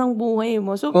siya sa tanang buhay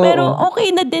mo. So, pero okay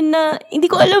na din na, hindi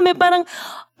ko alam parang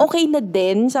okay na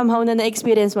din somehow na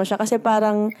na-experience mo siya kasi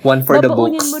parang one for the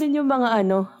books. Babaunin mo rin yung mga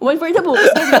one for the books.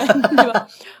 Diba?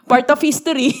 Part of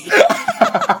history.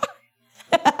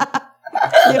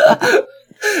 Diba?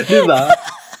 Diba?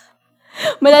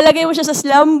 Malalagay mo siya sa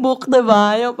slam book,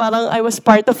 diba? Yung parang I was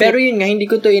part of Pero it. yun nga, hindi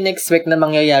ko to in-expect na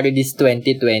mangyayari this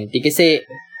 2020 kasi,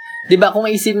 diba, kung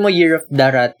isip mo Year of the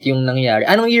Rat yung nangyari.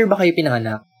 Anong year ba kayo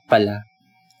pinanganak pala?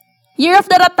 Year of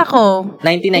the Rat ako.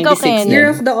 1996 Year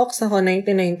of the Ox ako,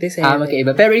 1997.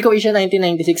 Magkaiba. Pero ikaw siya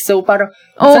 1996. So, parang,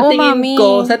 Mami.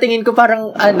 sa tingin ko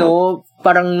parang,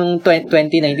 parang nung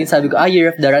 2019, sabi ko,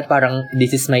 Year of the Rat, parang,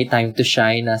 this is my time to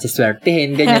shine,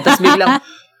 siswertehin, ganyan. Tapos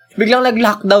biglang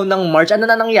nag-lockdown ng March. Ano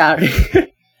na nangyari?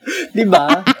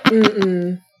 Diba?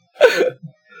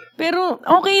 Pero,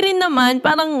 okay rin naman.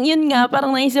 Parang, yun nga,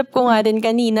 parang naisip ko nga din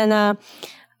kanina na,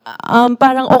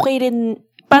 parang okay rin,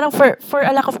 parang for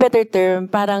a lack of better term,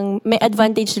 parang may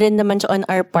advantage rin naman siya on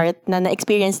our part na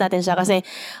na-experience natin siya kasi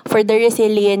for the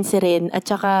resilience rin at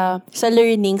saka sa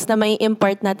learnings na may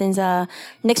impart natin sa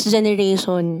next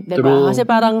generation, diba? True. Kasi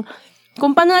parang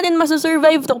kung paano natin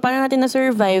masasurvive to, kung paano natin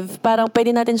na-survive, parang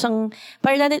pwede natin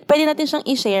siyang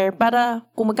i-share para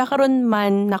kung magkakaroon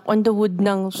man, knock on the wood,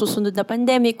 ng susunod na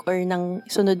pandemic or ng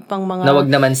sunod pang mga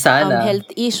Nawag naman sana. health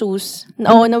issues.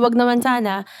 Oo, nawag naman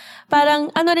sana.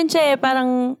 Parang, rin siya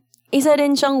parang isa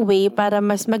rin siyang way para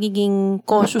mas magiging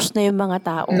cautious na yung mga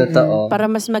tao. Totoo.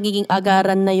 Para mas magiging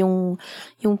agaran na yung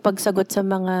pagsagot sa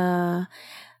mga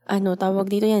tawag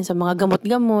dito yan, sa mga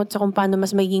gamot-gamot, sa kung paano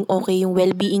mas magiging okay yung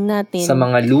well-being natin. Sa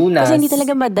mga lunas. Kasi hindi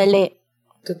talaga madali.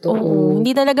 Totoo. Oo,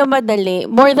 hindi talaga madali.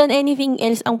 More than anything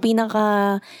else, ang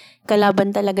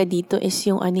pinaka-kalaban talaga dito is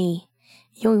yung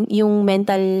yung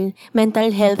mental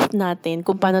health natin,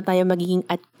 kung paano tayo magiging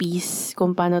at peace,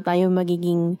 kung paano tayo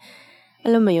magiging,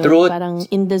 alam mo yun, Truth. parang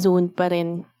in the zone pa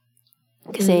rin.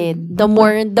 Kasi the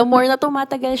more na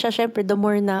tumatagal siya, syempre the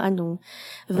more na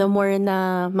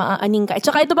maaaning ka. At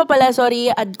saka ito pa pala,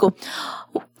 sorry, add ko.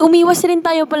 Umiwas rin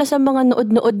tayo pala sa mga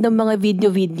nood-nood ng mga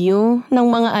video-video ng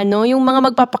mga yung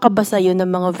mga magpapakabasa yun ng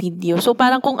mga video. So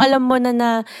parang kung alam mo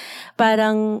na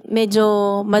parang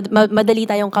medyo madali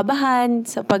tayong kabahan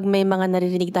sa pag may mga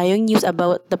naririnig tayong news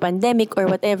about the pandemic or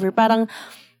whatever, parang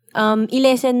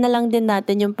i-lessen na lang din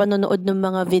natin yung panonood ng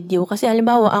mga video. Kasi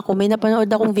halimbawa ako, may napanood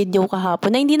akong video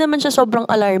kahapon na hindi naman siya sobrang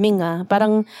alarming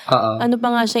parang pa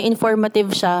nga siya,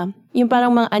 informative siya. Yung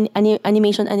parang mga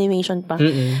animation pa.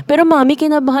 Pero mami,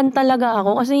 kinabahan talaga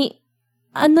ako kasi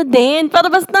para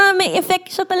basta may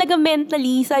effect siya talaga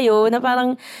mentally sa'yo na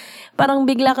parang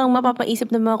bigla kang mapapaisip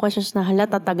ng mga questions na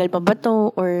tatagal pa ba to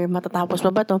or matatapos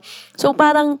pa ba to. So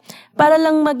parang para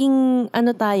lang maging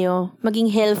maging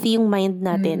healthy yung mind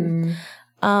natin.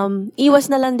 Iwas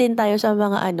na lang din tayo sa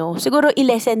mga siguro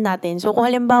i-lessen natin. So kung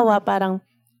halimbawa parang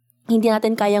hindi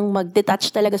natin kayang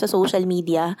mag-detach talaga sa social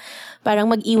media,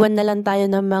 parang mag-iwan na lang tayo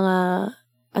ng mga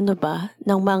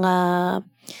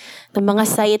ng mga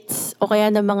sites o kaya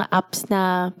ng mga apps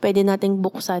na pwede nating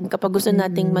buksan kapag gusto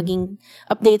nating maging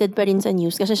updated pa rin sa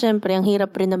news. Kasi syempre, ang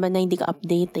hirap rin naman na hindi ka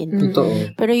updated.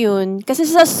 Totoo. Pero yun, kasi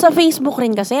sa Facebook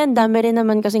rin kasi, ang dami rin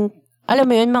naman kasing, alam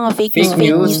mo yun, mga fake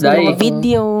news na mga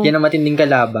video. Yan ang matinding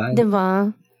kalaban.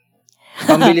 Diba?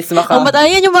 Pambilis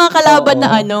yan yung mga kalaban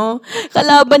na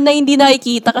kalaban na hindi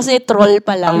nakikita kasi troll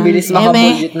pa lang. Ang bilis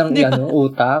makabudget ng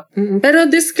utak. Pero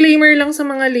disclaimer lang sa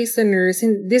mga listeners,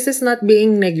 this is not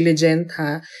being negligent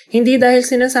ha. Hindi dahil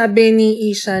sinasabi ni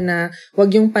Isha na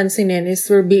wag yung pansinin is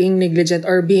we're being negligent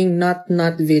or being not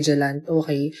vigilant.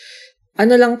 Okay.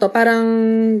 Lang to, parang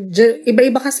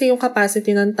iba-iba kasi yung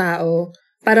capacity ng tao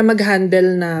para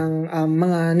mag-handle ng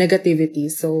mga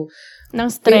negativity. So, ng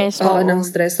stress. Ng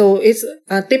stress. So, it's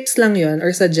tips lang yon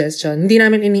or suggestion. Hindi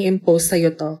namin ini-impose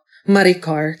sa'yo to.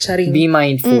 Maricar. Charing. Be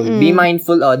mindful. Be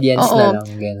mindful audience na lang.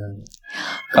 Ganun.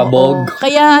 Kabog.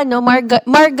 Kaya,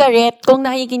 Margaret, kung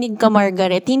nakikinig ka,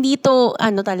 Margaret, hindi to,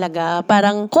 talaga,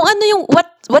 parang, kung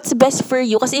what's best for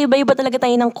you. Kasi iba-iba talaga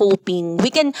tayo ng coping. We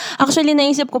can, actually,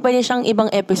 naisip ko pa rin siyang ibang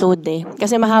episode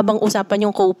Kasi mahabang usapan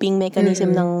yung coping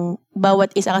mechanism ng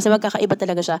bawat isa. Kasi magkakaiba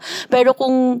talaga siya. Pero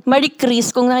kung Marie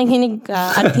Chris, kung nakikinig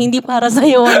ka at hindi para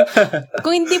sa'yo,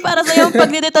 kung hindi para sa'yo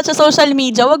pag-detach sa social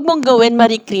media, wag mong gawin,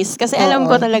 Marie Chris. Kasi alam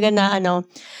ko talaga na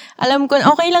alam ko,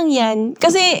 okay lang yan.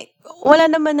 Kasi, wala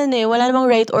namang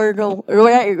right or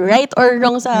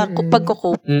wrong sa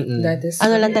pagko-cope. That is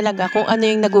lang talaga, kung ano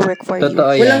yung nag-work for you.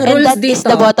 Totoo yan. Walang And rules that dito. is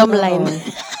the bottom line.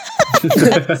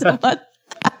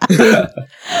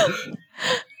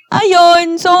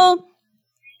 Ayun, so,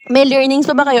 may learnings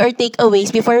pa ba kayo or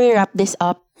takeaways before we wrap this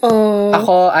up?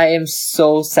 Ako, I am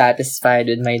so satisfied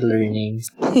with my learnings.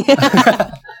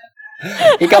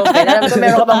 Ikaw, Ken, alam ko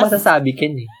meron ka pang masasabi,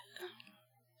 Ken, eh.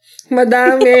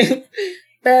 Madami.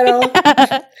 Pero,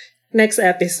 next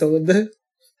episode.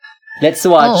 Let's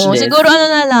watch this. Siguro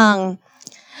na lang.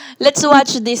 Let's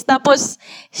watch this. Tapos,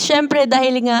 syempre,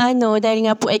 dahil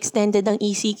nga po extended ang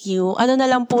ECQ, na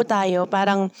lang po tayo,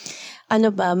 parang,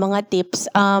 mga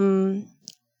tips.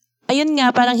 Ayun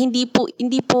nga, parang hindi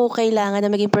po kailangan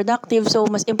na maging productive. So,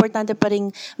 mas importante pa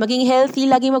rin maging healthy,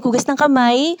 laging maghugas ng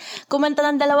kamay, kumanta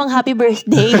ng 2 happy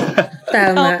birthday.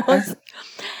 Tama. Tapos,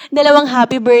 2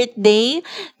 happy birthday.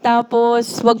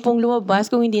 Tapos, wag pong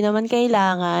lumabas kung hindi naman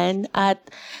kailangan. At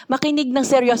makinig ng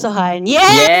seryosohan.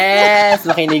 Yes! Yes!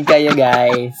 Makinig kayo,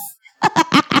 guys.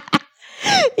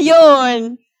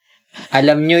 Yun.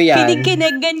 Alam nyo yan.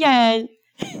 Kinig-kinig ganyan.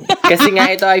 Kasi nga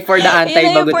ito ay for the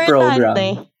anti-bagot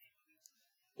program.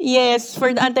 Yes,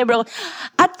 for the anti-bagot.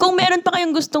 At kung meron pa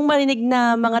kayong gustong marinig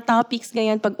na mga topics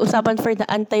ganyan pag-usapan for the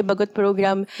anti-bagot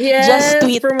program, just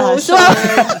tweet promotion. us.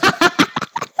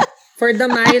 For the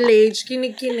mileage,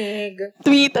 kinig-kinig.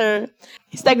 Twitter,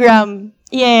 Instagram.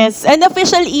 Yes, and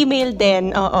official email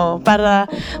din. Oo, para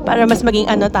mas maging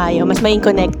tayo, mas maging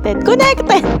connected.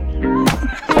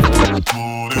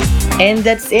 And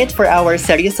that's it for our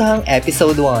Seryosohang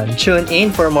Episode 1. Tune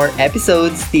in for more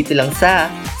episodes dito lang sa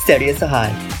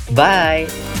Seryosohan. Bye!